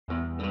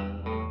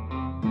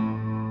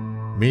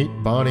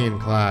Meet Bonnie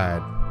and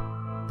Clyde,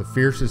 the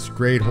fiercest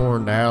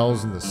great-horned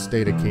owls in the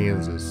state of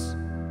Kansas.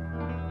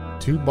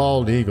 Two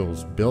bald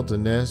eagles built a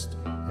nest,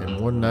 and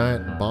one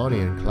night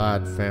Bonnie and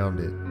Clyde found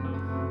it.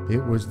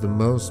 It was the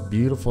most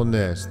beautiful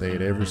nest they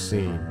had ever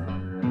seen,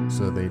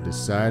 so they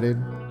decided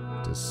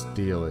to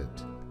steal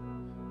it.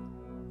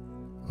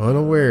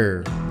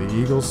 Unaware,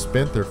 the eagles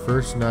spent their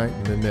first night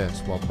in the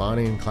nest while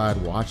Bonnie and Clyde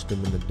watched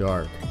them in the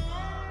dark.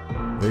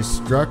 They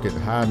struck at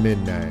high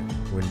midnight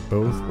when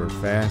both were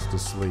fast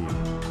asleep,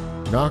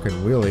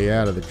 knocking Willie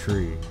out of the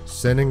tree,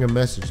 sending a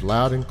message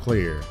loud and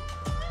clear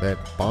that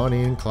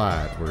Bonnie and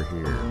Clyde were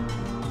here.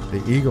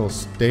 The eagles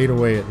stayed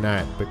away at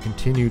night but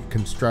continued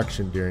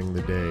construction during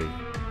the day.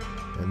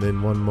 And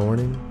then one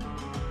morning,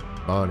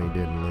 Bonnie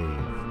didn't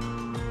leave.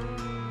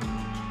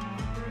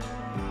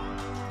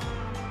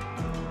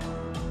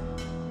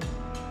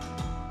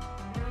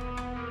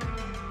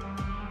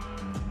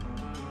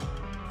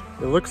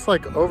 It looks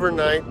like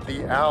overnight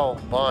the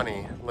owl,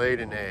 Bonnie, laid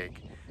an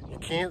egg. You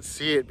can't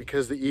see it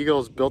because the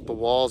eagles built the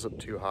walls up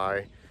too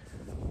high,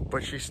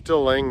 but she's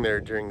still laying there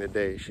during the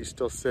day. She's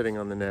still sitting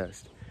on the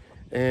nest.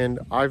 And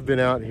I've been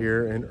out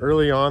here, and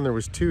early on there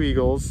was two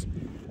eagles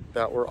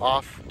that were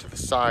off to the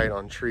side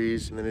on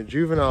trees, and then a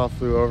juvenile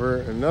flew over,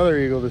 another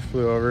eagle just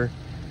flew over,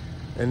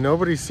 and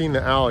nobody's seen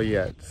the owl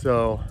yet.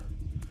 So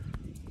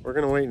we're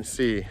gonna wait and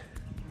see.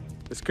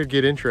 This could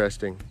get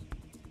interesting.